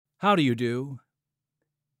How do you do?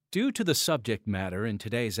 Due to the subject matter in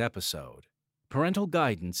today's episode, parental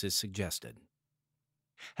guidance is suggested.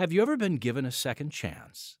 Have you ever been given a second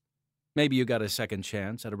chance? Maybe you got a second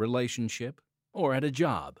chance at a relationship, or at a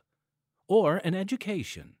job, or an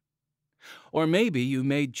education. Or maybe you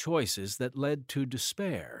made choices that led to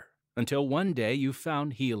despair until one day you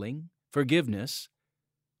found healing, forgiveness,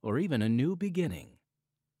 or even a new beginning.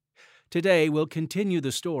 Today we'll continue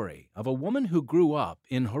the story of a woman who grew up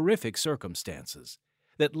in horrific circumstances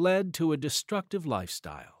that led to a destructive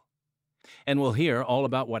lifestyle. And we'll hear all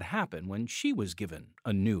about what happened when she was given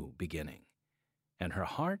a new beginning, and her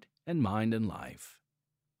heart and mind and life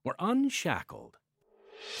were unshackled.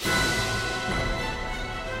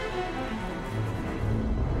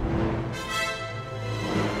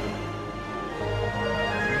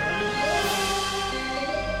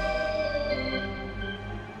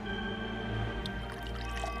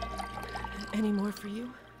 Any more for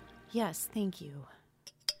you? Yes, thank you.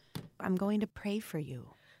 I'm going to pray for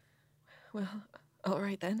you. Well, all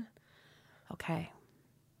right then. Okay.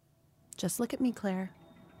 Just look at me, Claire,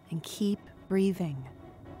 and keep breathing.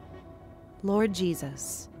 Lord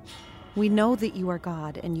Jesus, we know that you are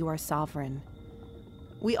God and you are sovereign.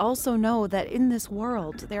 We also know that in this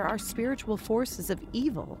world there are spiritual forces of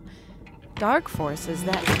evil, dark forces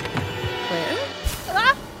that... Claire?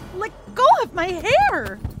 Ah! Let go of my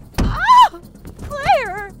hair! Ah!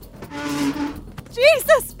 Claire!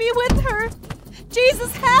 Jesus, be with her!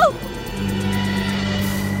 Jesus, help!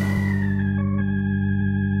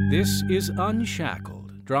 This is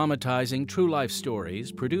Unshackled, dramatizing true life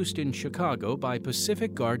stories produced in Chicago by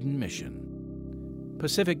Pacific Garden Mission.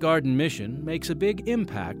 Pacific Garden Mission makes a big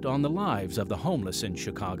impact on the lives of the homeless in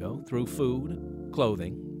Chicago through food,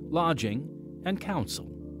 clothing, lodging, and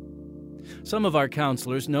counsel. Some of our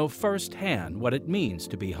counselors know firsthand what it means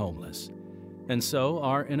to be homeless, and so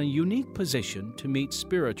are in a unique position to meet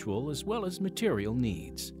spiritual as well as material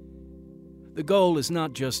needs. The goal is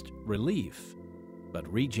not just relief, but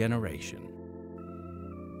regeneration.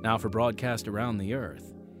 Now for broadcast around the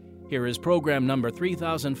earth, here is program number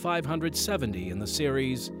 3570 in the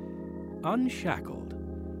series Unshackled,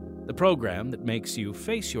 the program that makes you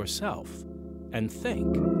face yourself and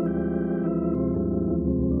think.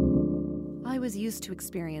 I was used to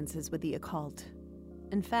experiences with the occult.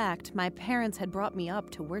 In fact, my parents had brought me up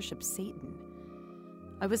to worship Satan.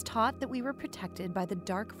 I was taught that we were protected by the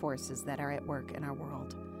dark forces that are at work in our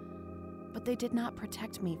world. But they did not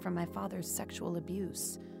protect me from my father's sexual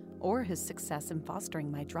abuse or his success in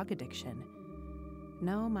fostering my drug addiction.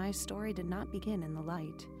 No, my story did not begin in the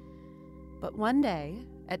light. But one day,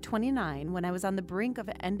 at 29, when I was on the brink of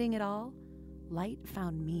ending it all, light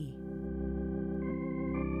found me.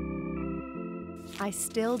 I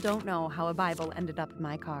still don't know how a Bible ended up in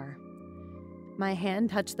my car. My hand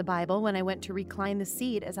touched the Bible when I went to recline the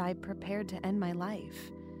seat as I prepared to end my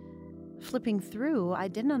life. Flipping through, I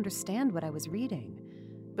didn't understand what I was reading,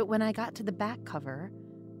 but when I got to the back cover,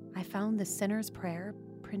 I found the sinner's prayer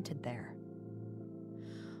printed there.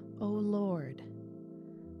 O Lord,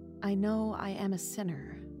 I know I am a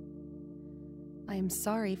sinner. I am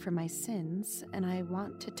sorry for my sins, and I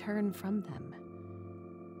want to turn from them.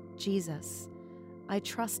 Jesus, I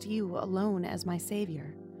trust you alone as my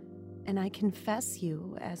Savior, and I confess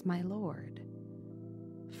you as my Lord.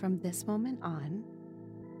 From this moment on,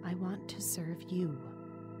 I want to serve you.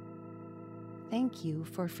 Thank you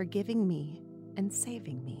for forgiving me and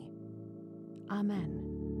saving me. Amen.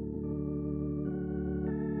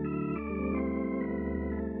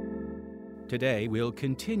 Today, we'll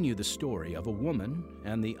continue the story of a woman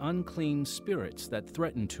and the unclean spirits that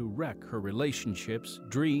threaten to wreck her relationships,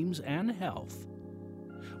 dreams, and health.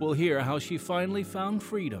 We'll hear how she finally found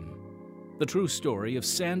freedom. The true story of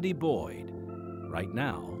Sandy Boyd, right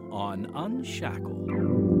now on Unshackled.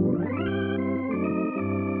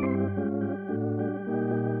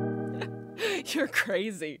 You're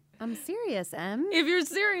crazy. I'm serious, Em. If you're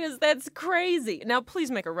serious, that's crazy. Now please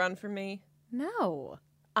make a run for me. No.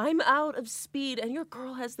 I'm out of speed and your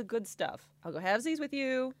girl has the good stuff. I'll go halvesies with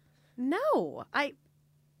you. No.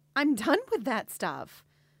 I'm done with that stuff.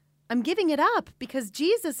 I'm giving it up because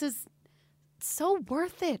Jesus is so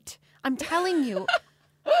worth it. I'm telling you.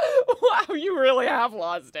 Wow, you really have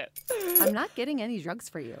lost it. I'm not getting any drugs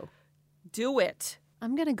for you. Do it.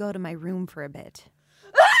 I'm gonna go to my room for a bit.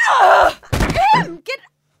 Em, get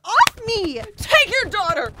off me! Take your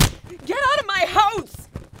daughter! Get out of my house!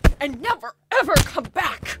 And never, ever come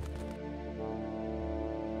back!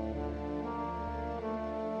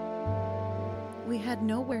 We had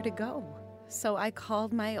nowhere to go, so I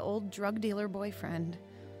called my old drug dealer boyfriend.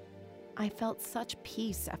 I felt such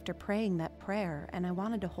peace after praying that prayer, and I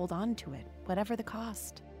wanted to hold on to it, whatever the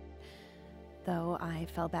cost. Though I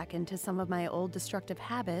fell back into some of my old destructive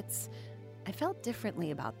habits, I felt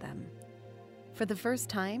differently about them. For the first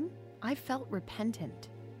time, I felt repentant.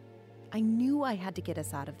 I knew I had to get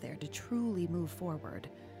us out of there to truly move forward.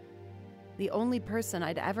 The only person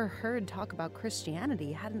I'd ever heard talk about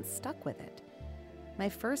Christianity hadn't stuck with it. My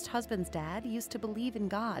first husband's dad used to believe in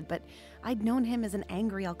God, but I'd known him as an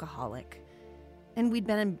angry alcoholic. And we'd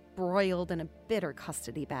been embroiled in a bitter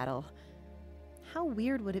custody battle. How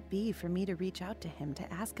weird would it be for me to reach out to him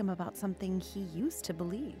to ask him about something he used to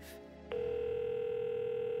believe?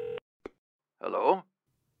 Hello?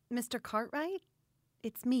 Mr. Cartwright?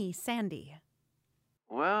 It's me, Sandy.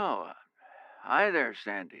 Well, hi there,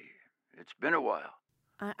 Sandy. It's been a while.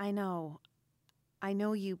 I know. I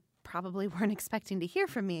know you probably weren't expecting to hear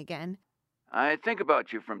from me again. I think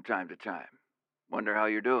about you from time to time. Wonder how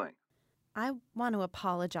you're doing. I want to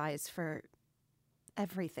apologize for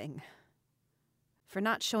everything. For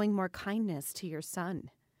not showing more kindness to your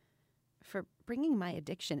son. For bringing my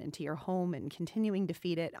addiction into your home and continuing to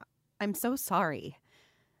feed it. I'm so sorry.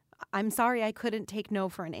 I'm sorry I couldn't take no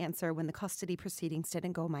for an answer when the custody proceedings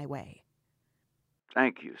didn't go my way.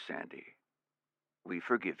 Thank you, Sandy. We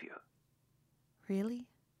forgive you. Really?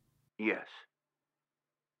 Yes.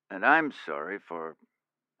 And I'm sorry for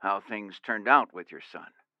how things turned out with your son.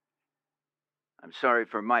 I'm sorry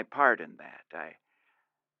for my part in that.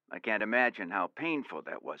 I can't imagine how painful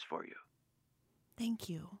that was for you. Thank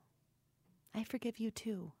you. I forgive you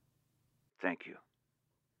too. Thank you.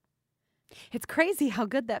 It's crazy how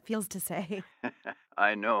good that feels to say.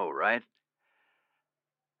 I know, right?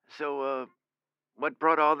 So, what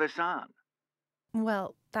brought all this on?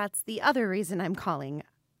 Well, that's the other reason I'm calling.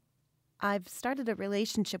 I've started a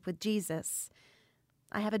relationship with Jesus.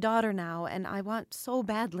 I have a daughter now, and I want so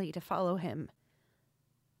badly to follow him.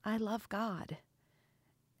 I love God.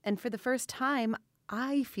 And for the first time,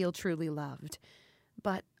 I feel truly loved.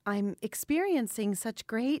 But I'm experiencing such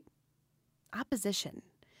great opposition.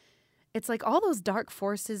 It's like all those dark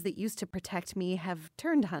forces that used to protect me have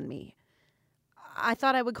turned on me. I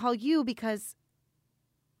thought I would call you because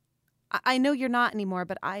I know you're not anymore,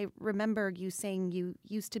 but I remember you saying you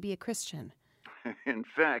used to be a Christian. In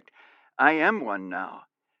fact, I am one now.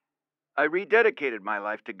 I rededicated my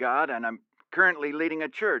life to God, and I'm currently leading a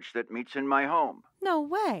church that meets in my home. No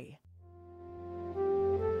way.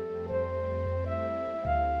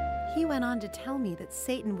 He went on to tell me that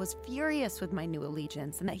Satan was furious with my new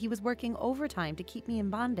allegiance and that he was working overtime to keep me in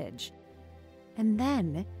bondage. And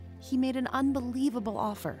then he made an unbelievable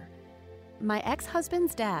offer. My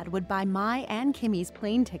ex-husband's dad would buy my and Kimmy's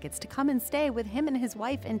plane tickets to come and stay with him and his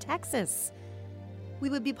wife in Texas. We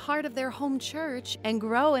would be part of their home church and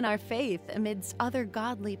grow in our faith amidst other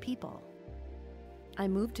godly people. I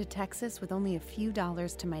moved to Texas with only a few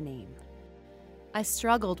dollars to my name. I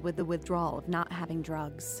struggled with the withdrawal of not having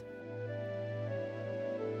drugs.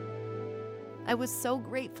 I was so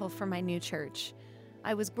grateful for my new church.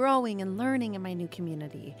 I was growing and learning in my new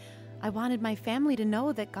community. I wanted my family to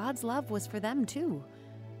know that God's love was for them too.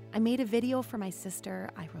 I made a video for my sister.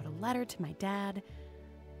 I wrote a letter to my dad.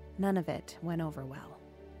 None of it went over well.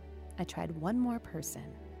 I tried one more person.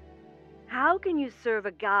 How can you serve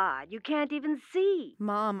a God you can't even see?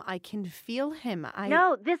 Mom, I can feel him.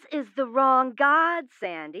 No, this is the wrong God,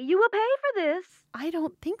 Sandy. You will pay for this. I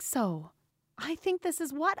don't think so. I think this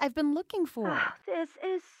is what I've been looking for. Oh, this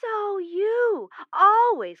is so you.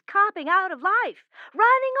 Always copping out of life.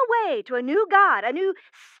 Running away to a new God, a new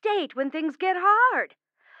state when things get hard.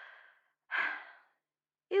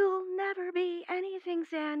 You'll never be anything,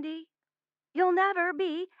 Sandy. You'll never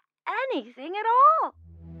be anything at all.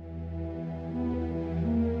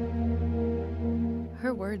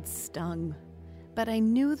 Her words stung, but I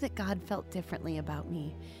knew that God felt differently about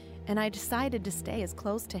me, and I decided to stay as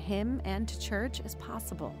close to him and to church as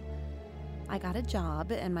possible. I got a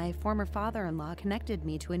job, and my former father-in-law connected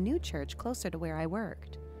me to a new church closer to where I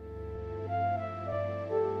worked.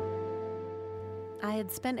 I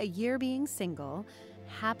had spent a year being single,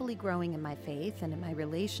 happily growing in my faith and in my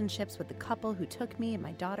relationships with the couple who took me and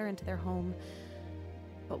my daughter into their home.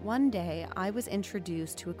 But one day, I was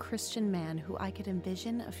introduced to a Christian man who I could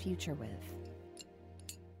envision a future with.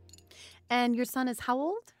 And your son is how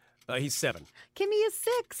old? He's 7. Kimmy is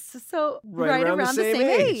 6, so Right around the same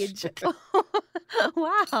age.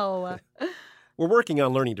 Wow. We're working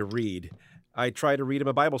on learning to read. I try to read him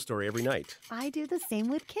a Bible story every night. I do the same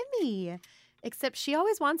with Kimmy, except she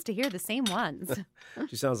always wants to hear the same ones.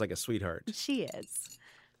 She sounds like a sweetheart. She is.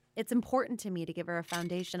 It's important to me to give her a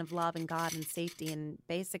foundation of love and God and safety and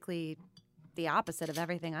basically the opposite of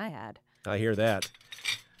everything I had. I hear that.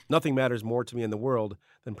 Nothing matters more to me in the world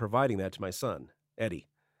than providing that to my son, Eddie.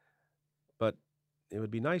 But it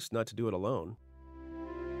would be nice not to do it alone.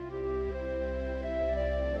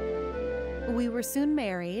 We were soon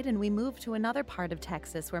married, and we moved to another part of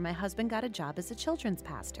Texas where my husband got a job as a children's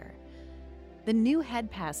pastor. The new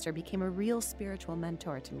head pastor became a real spiritual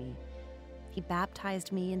mentor to me. He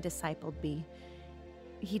baptized me and discipled me.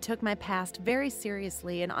 He took my past very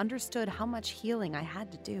seriously and understood how much healing I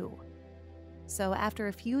had to do. So after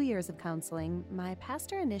a few years of counseling, my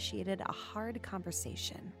pastor initiated a hard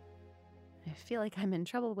conversation. I feel like I'm in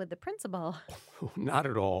trouble with the principal. Not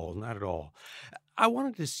at all, not at all. I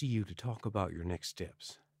wanted to see you to talk about your next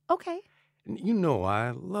steps. Okay. You know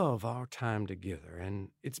I love our time together, and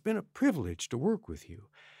it's been a privilege to work with you.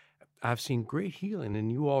 I've seen great healing in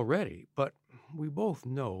you already, but we both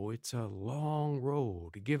know it's a long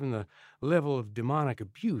road, given the level of demonic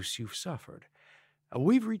abuse you've suffered.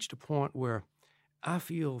 We've reached a point where I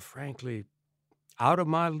feel, frankly, out of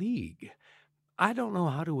my league. I don't know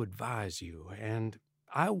how to advise you, and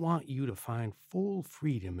I want you to find full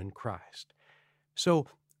freedom in Christ. So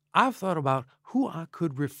I've thought about who I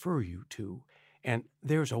could refer you to, and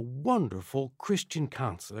there's a wonderful Christian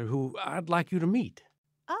counselor who I'd like you to meet.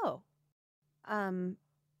 Oh.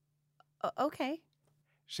 Okay.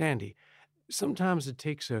 Sandy, sometimes it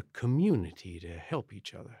takes a community to help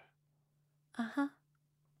each other. Uh-huh.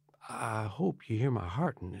 I hope you hear my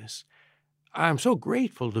heart in this. I'm so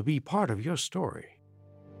grateful to be part of your story.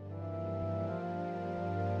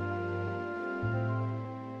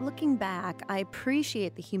 Looking back, I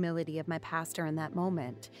appreciate the humility of my pastor in that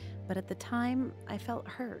moment, but at the time, I felt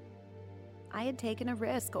hurt. I had taken a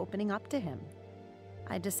risk opening up to him.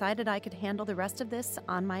 I decided I could handle the rest of this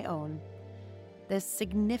on my own. This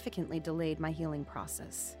significantly delayed my healing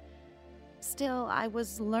process. Still, I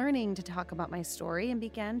was learning to talk about my story and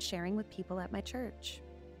began sharing with people at my church.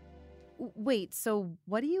 Wait, so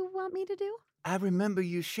what do you want me to do? I remember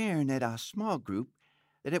you sharing at our small group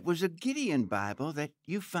that it was a Gideon Bible that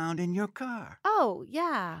you found in your car. Oh,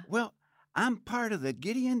 yeah. Well, I'm part of the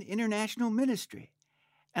Gideon International Ministry,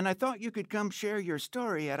 and I thought you could come share your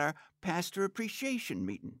story at our pastor appreciation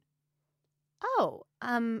meeting. Oh,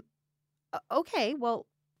 okay, well,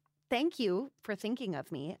 thank you for thinking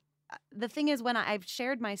of me. The thing is, when I've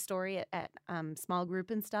shared my story at small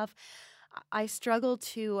group and stuff, I struggle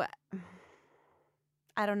to,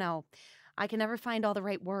 I don't know, I can never find all the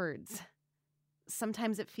right words.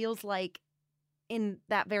 Sometimes it feels like in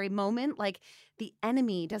that very moment, like the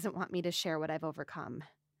enemy doesn't want me to share what I've overcome.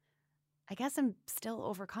 I guess I'm still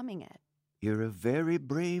overcoming it. You're a very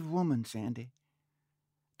brave woman, Sandy.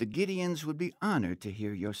 The Gideons would be honored to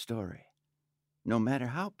hear your story, no matter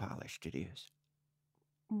how polished it is.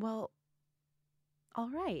 Well, all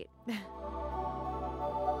right.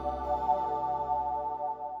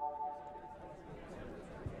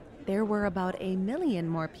 There were about 1 million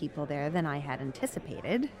more people there than I had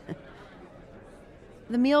anticipated.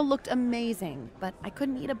 The meal looked amazing, but I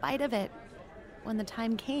couldn't eat a bite of it. When the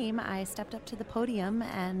time came, I stepped up to the podium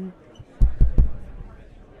and...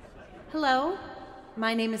 Hello,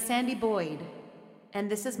 my name is Sandy Boyd, and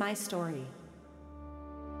this is my story.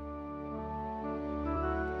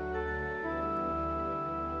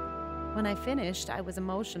 When I finished, I was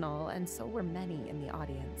emotional, and so were many in the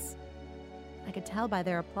audience. I could tell by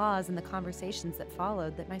their applause and the conversations that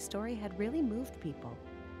followed that my story had really moved people.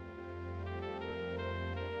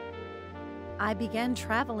 I began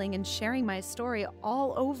traveling and sharing my story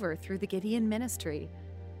all over through the Gideon ministry.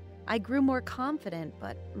 I grew more confident,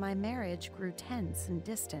 but my marriage grew tense and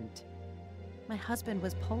distant. My husband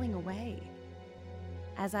was pulling away.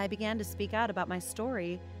 As I began to speak out about my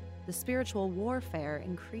story, the spiritual warfare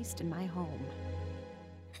increased in my home.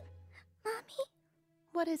 Mommy?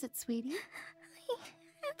 What is it, sweetie?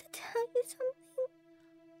 I have to tell you something.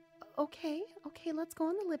 Okay, let's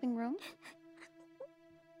go in the living room.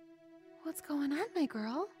 What's going on, my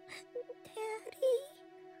girl? Daddy?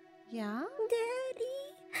 Yeah?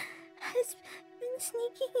 Daddy has been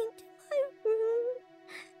sneaking into my room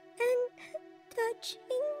and touching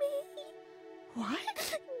me.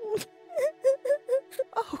 What?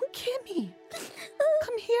 Oh, Kimmy!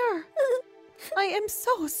 Come here! I am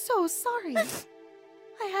so sorry.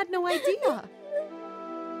 I had no idea.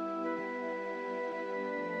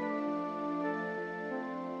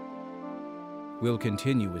 We'll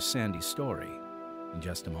continue with Sandy's story in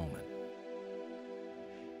just a moment.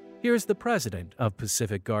 Here's the president of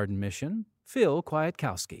Pacific Garden Mission, Phil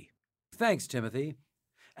Kwiatkowski. Thanks, Timothy.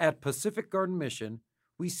 At Pacific Garden Mission,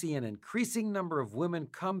 we see an increasing number of women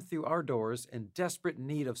come through our doors in desperate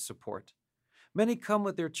need of support. Many come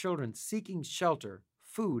with their children seeking shelter,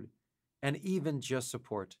 food, and even just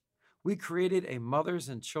support. We created a mothers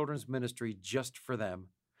and children's ministry just for them.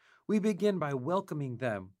 We begin by welcoming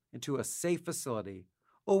them into a safe facility,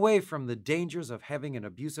 away from the dangers of having an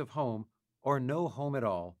abusive home or no home at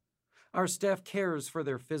all. Our staff cares for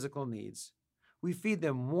their physical needs. We feed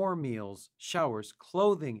them warm meals, showers,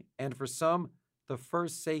 clothing, and for some, the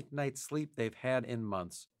first safe night's sleep they've had in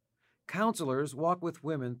months. Counselors walk with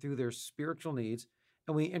women through their spiritual needs,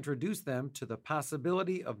 and we introduce them to the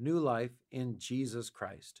possibility of new life in Jesus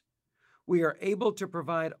Christ. We are able to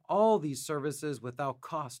provide all these services without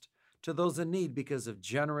cost to those in need because of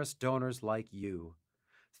generous donors like you.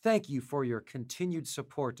 Thank you for your continued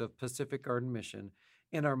support of Pacific Garden Mission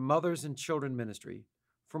and our Mothers and Children Ministry.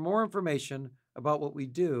 For more information about what we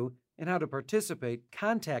do and how to participate,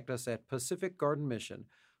 contact us at Pacific Garden Mission,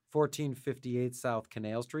 1458 South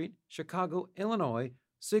Canal Street, Chicago, Illinois,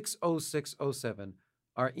 60607.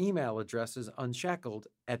 Our email address is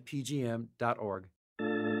unshackled@pgm.org.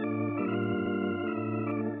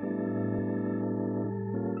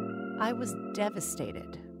 I was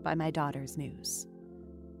devastated by my daughter's news.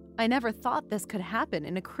 I never thought this could happen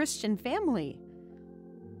in a Christian family.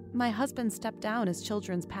 My husband stepped down as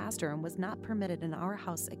children's pastor and was not permitted in our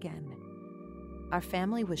house again. Our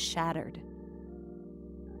family was shattered.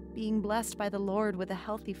 Being blessed by the Lord with a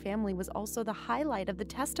healthy family was also the highlight of the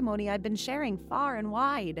testimony I've been sharing far and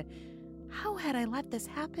wide. How had I let this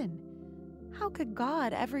happen? How could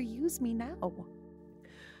God ever use me now?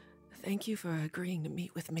 Thank you for agreeing to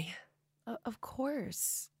meet with me. Of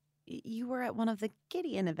course. You were at one of the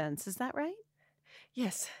Gideon events, is that right?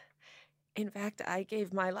 Yes. In fact, I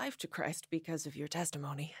gave my life to Christ because of your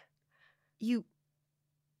testimony. You...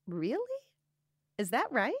 really? Is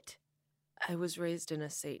that right? I was raised in a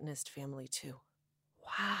Satanist family, too.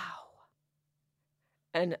 Wow.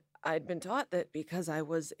 And I'd been taught that because I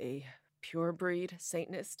was a pure-breed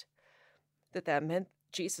Satanist, that meant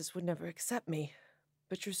Jesus would never accept me.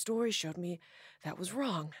 But your story showed me that was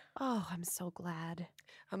wrong. Oh, I'm so glad.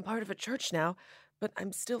 I'm part of a church now, but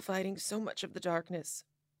I'm still fighting so much of the darkness.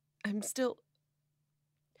 I'm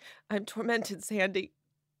tormented, Sandy.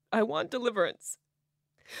 I want deliverance.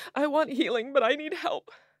 I want healing, but I need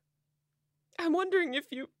help. I'm wondering if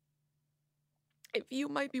you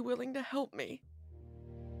might be willing to help me.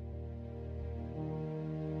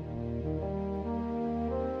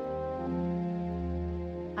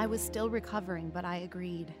 I was still recovering, but I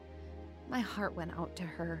agreed. My heart went out to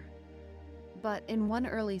her. But in one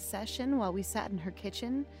early session, while we sat in her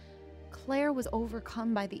kitchen, Claire was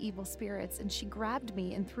overcome by the evil spirits, and she grabbed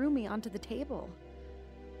me and threw me onto the table.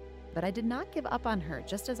 But I did not give up on her,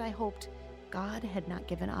 just as I hoped God had not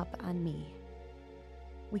given up on me.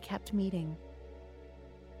 We kept meeting.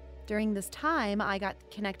 During this time, I got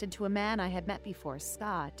connected to a man I had met before,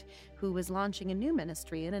 Scott, who was launching a new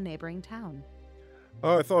ministry in a neighboring town.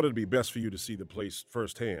 I thought it'd be best for you to see the place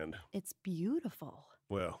firsthand. It's beautiful.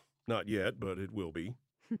 Well, not yet, but it will be.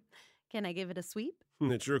 Can I give it a sweep?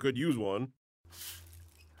 It sure could use one.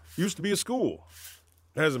 Used to be a school.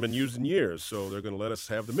 Hasn't been used in years, so they're going to let us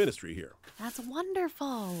have the ministry here. That's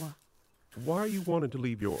wonderful. Why are you wanting to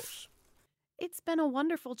leave yours? It's been a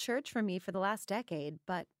wonderful church for me for the last decade,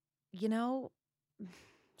 but, you know,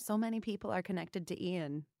 so many people are connected to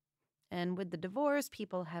Ian. And with the divorce,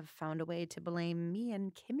 people have found a way to blame me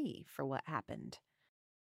and Kimmy for what happened.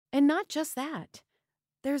 And not just that.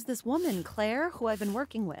 There's this woman, Claire, who I've been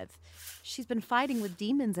working with. She's been fighting with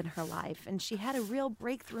demons in her life, and she had a real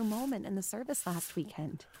breakthrough moment in the service last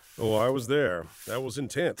weekend. Oh, I was there. That was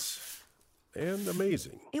intense. And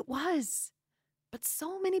amazing. It was. But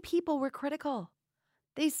so many people were critical.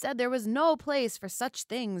 They said there was no place for such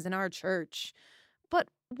things in our church. But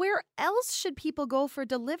where else should people go for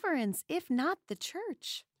deliverance, if not the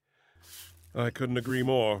church? I couldn't agree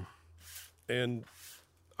more. And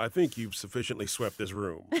I think you've sufficiently swept this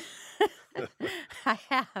room. I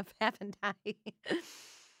have, haven't I?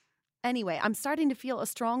 Anyway, I'm starting to feel a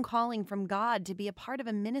strong calling from God to be a part of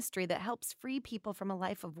a ministry that helps free people from a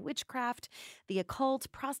life of witchcraft, the occult,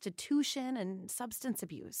 prostitution, and substance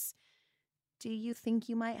abuse. Do you think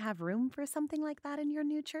you might have room for something like that in your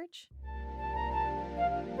new church?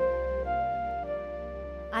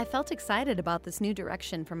 I felt excited about this new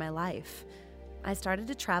direction for my life. I started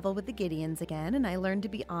to travel with the Gideons again, and I learned to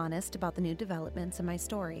be honest about the new developments in my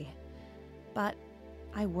story. But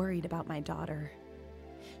I worried about my daughter.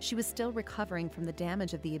 She was still recovering from the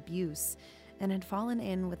damage of the abuse and had fallen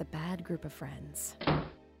in with a bad group of friends.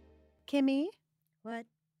 Kimmy? What?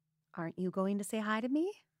 Aren't you going to say hi to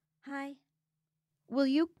me? Hi. Will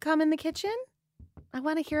you come in the kitchen? I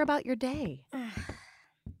want to hear about your day.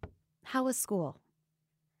 How was school?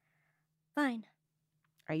 Fine.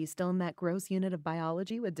 Are you still in that gross unit of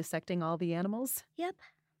biology with dissecting all the animals? Yep.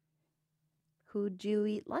 Who'd you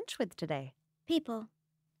eat lunch with today? People.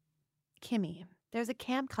 Kimmy, there's a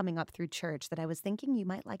camp coming up through church that I was thinking you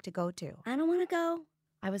might like to go to. I don't want to go.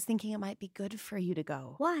 I was thinking it might be good for you to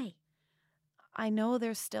go. Why? I know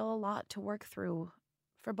there's still a lot to work through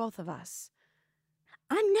for both of us.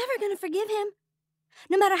 I'm never going to forgive him,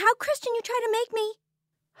 no matter how Christian you try to make me.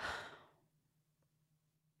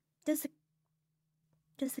 Does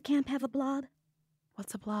the camp have a blob?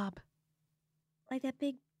 What's a blob? Like that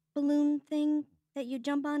big balloon thing that you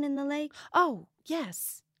jump on in the lake? Oh,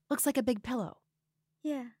 yes. Looks like a big pillow.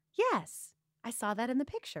 Yeah. Yes. I saw that in the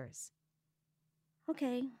pictures.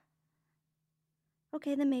 Okay.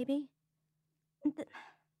 Okay, then maybe.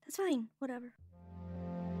 That's fine. Whatever.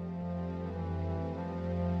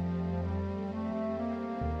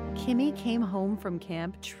 Kimmy came home from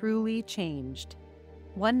camp truly changed.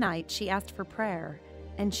 One night, she asked for prayer,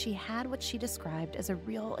 and she had what she described as a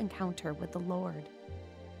real encounter with the Lord.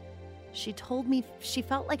 She told me she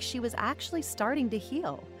felt like she was actually starting to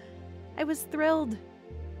heal. I was thrilled.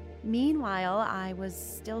 Meanwhile, I was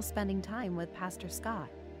still spending time with Pastor Scott.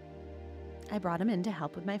 I brought him in to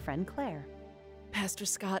help with my friend Claire. Pastor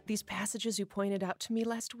Scott, these passages you pointed out to me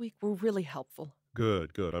last week were really helpful.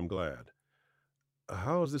 Good, good. I'm glad.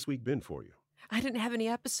 How has this week been for you? I didn't have any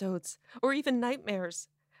episodes or even nightmares.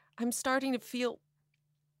 I'm starting to feel.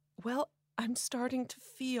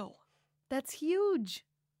 That's huge.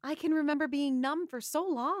 I can remember being numb for so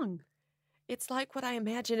long. It's like what I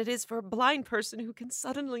imagine it is for a blind person who can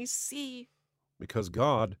suddenly see. Because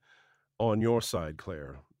God, on your side,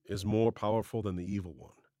 Claire, is more powerful than the evil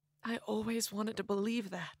one. I always wanted to believe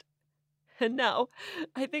that. And now,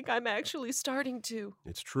 I think I'm actually starting to.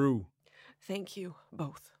 It's true. Thank you,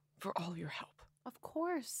 both, for all your help. Of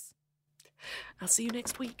course. I'll see you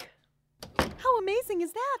next week. How amazing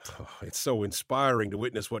is that? Oh, it's so inspiring to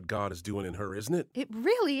witness what God is doing in her, isn't it? It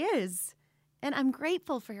really is. And I'm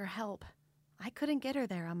grateful for your help. I couldn't get her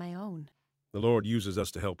there on my own. The Lord uses us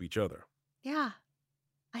to help each other. Yeah,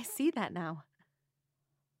 I see that now.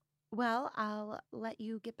 Well, I'll let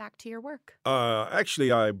you get back to your work.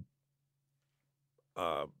 Actually, I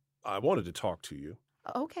wanted to talk to you.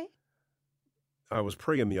 Okay. I was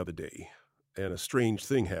praying the other day, and a strange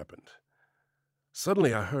thing happened.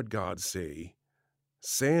 Suddenly I heard God say,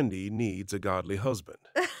 Sandy needs a godly husband.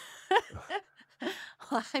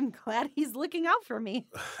 Well, I'm glad he's looking out for me.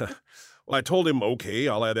 Well, I told him, okay,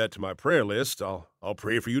 I'll add that to my prayer list. I'll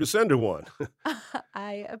pray for you to send her one.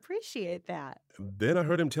 I appreciate that. Then I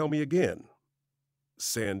heard him tell me again,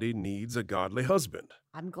 Sandy needs a godly husband.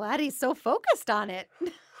 I'm glad he's so focused on it.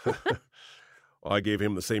 Well, I gave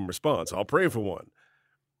him the same response. I'll pray for one.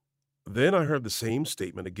 Then I heard the same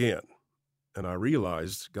statement again, and I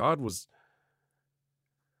realized God was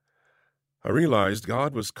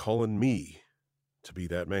calling me to be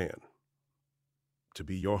that man, to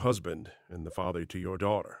be your husband and the father to your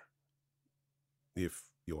daughter, if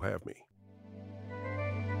you'll have me.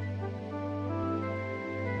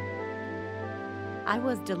 I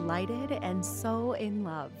was delighted and so in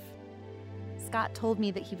love. Scott told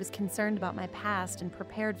me that he was concerned about my past and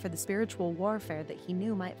prepared for the spiritual warfare that he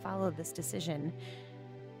knew might follow this decision.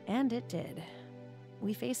 And it did.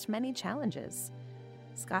 We faced many challenges.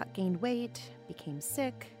 Scott gained weight, became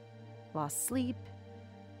sick, lost sleep,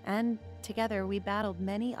 and together we battled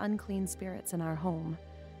many unclean spirits in our home.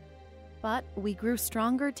 But we grew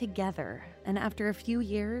stronger together, and after a few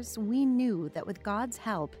years, we knew that with God's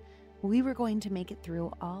help, we were going to make it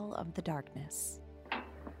through all of the darkness.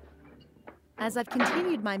 As I've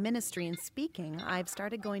continued my ministry in speaking, I've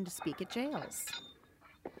started going to speak at jails.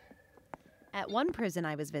 At one prison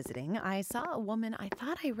I was visiting, I saw a woman I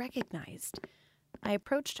thought I recognized. I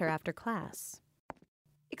approached her after class.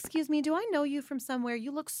 Excuse me, do I know you from somewhere?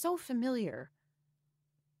 You look so familiar.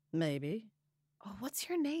 Maybe. Oh, what's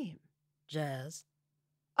your name? Jazz.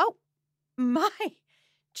 Oh, my.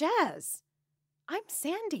 Jazz. I'm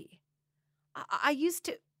Sandy. I used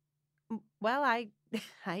to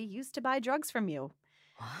buy drugs from you.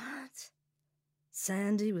 What?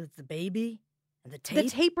 Sandy with the baby? And the tape? The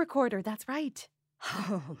tape recorder, that's right.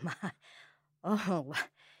 Oh, my. Oh,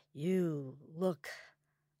 you look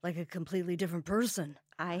like a completely different person.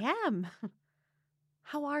 I am.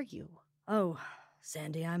 How are you? Oh,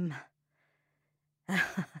 Sandy, I'm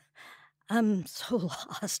so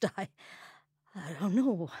lost. I don't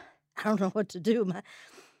know. I don't know what to do.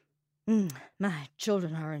 My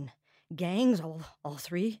children are in gangs, all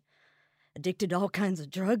three, addicted to all kinds of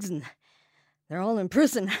drugs, and they're all in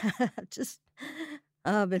prison.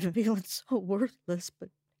 I've been feeling so worthless, but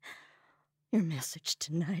Your message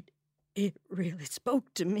tonight, it really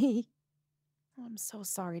spoke to me. I'm so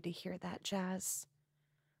sorry to hear that, Jazz.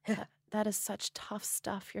 That is such tough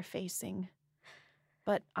stuff you're facing.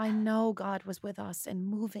 But I know God was with us and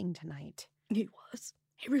moving tonight. He was.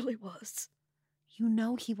 He really was. You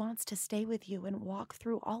know He wants to stay with you and walk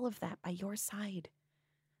through all of that by your side.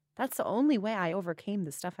 That's the only way I overcame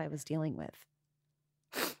the stuff I was dealing with.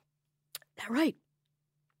 That right.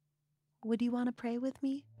 Would you want to pray with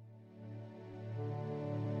me?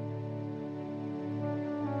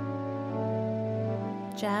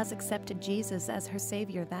 Jazz accepted Jesus as her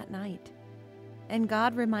Savior that night. And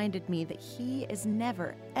God reminded me that He is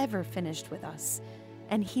never, ever finished with us,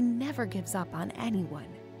 and He never gives up on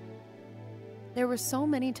anyone. There were so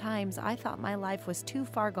many times I thought my life was too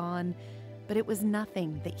far gone, but it was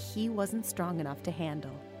nothing that He wasn't strong enough to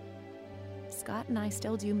handle. Scott and I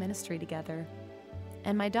still do ministry together,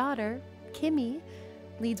 and my daughter, Kimmy,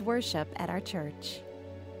 leads worship at our church.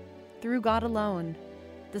 Through God alone,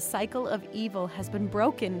 the cycle of evil has been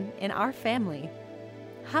broken in our family.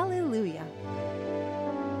 Hallelujah.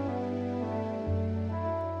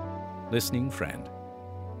 Listening friend,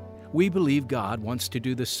 we believe God wants to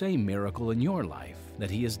do the same miracle in your life that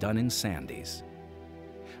He has done in Sandy's.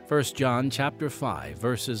 1 John chapter 5,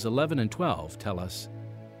 verses 11 and 12 tell us,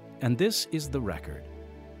 "And this is the record,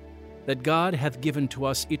 that God hath given to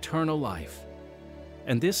us eternal life,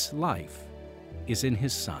 and this life is in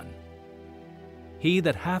His Son. He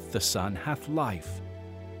that hath the Son hath life,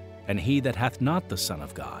 and he that hath not the Son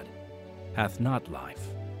of God hath not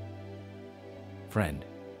life." Friend,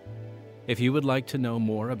 if you would like to know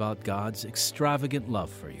more about God's extravagant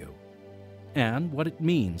love for you and what it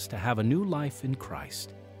means to have a new life in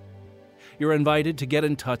Christ, you're invited to get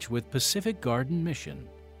in touch with Pacific Garden Mission,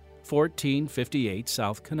 1458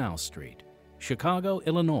 South Canal Street, Chicago,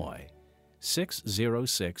 Illinois,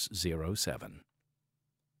 60607.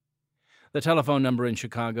 The telephone number in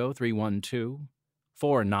Chicago,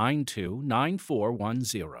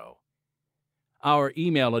 312-492-9410. Our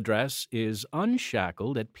email address is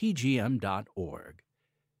unshackled@pgm.org.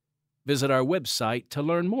 Visit our website to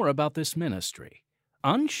learn more about this ministry,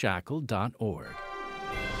 unshackled.org.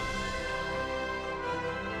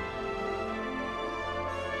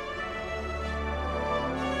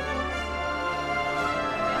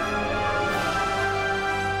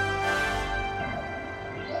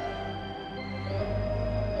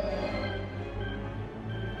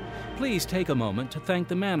 Please take a moment to thank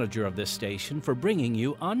the manager of this station for bringing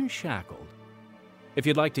you Unshackled. If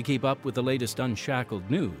you'd like to keep up with the latest Unshackled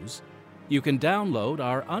news, you can download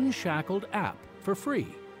our Unshackled app for free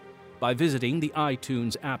by visiting the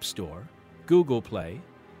iTunes App Store, Google Play,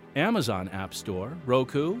 Amazon App Store,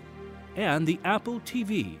 Roku, and the Apple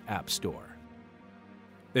TV App Store.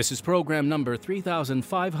 This is program number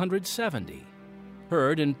 3570,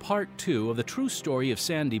 heard in Part 2 of the true story of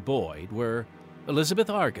Sandy Boyd, where Elizabeth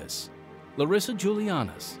Argus, Larissa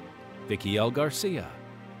Julianas, Vicky L. Garcia,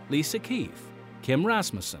 Lisa Keefe, Kim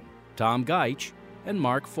Rasmussen, Tom Geich, and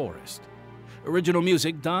Mark Forrest. Original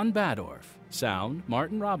music, Don Badorf. Sound,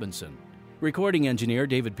 Martin Robinson. Recording engineer,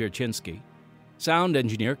 David Pierczynski. Sound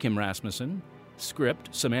engineer, Kim Rasmussen.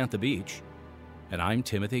 Script, Samantha Beach. And I'm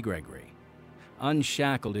Timothy Gregory.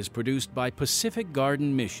 Unshackled is produced by Pacific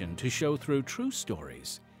Garden Mission to show through true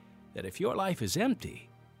stories that if your life is empty,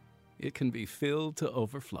 it can be filled to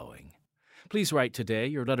overflowing. Please write today.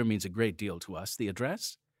 Your letter means a great deal to us. The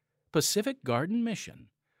address? Pacific Garden Mission,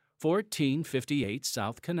 1458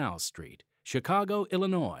 South Canal Street, Chicago,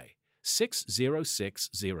 Illinois,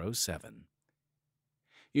 60607.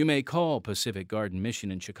 You may call Pacific Garden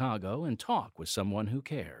Mission in Chicago and talk with someone who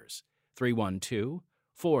cares.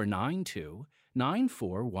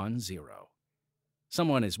 312-492-9410.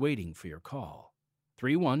 Someone is waiting for your call.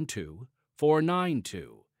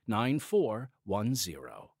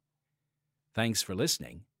 312-492-9410. Thanks for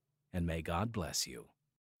listening, and may God bless you.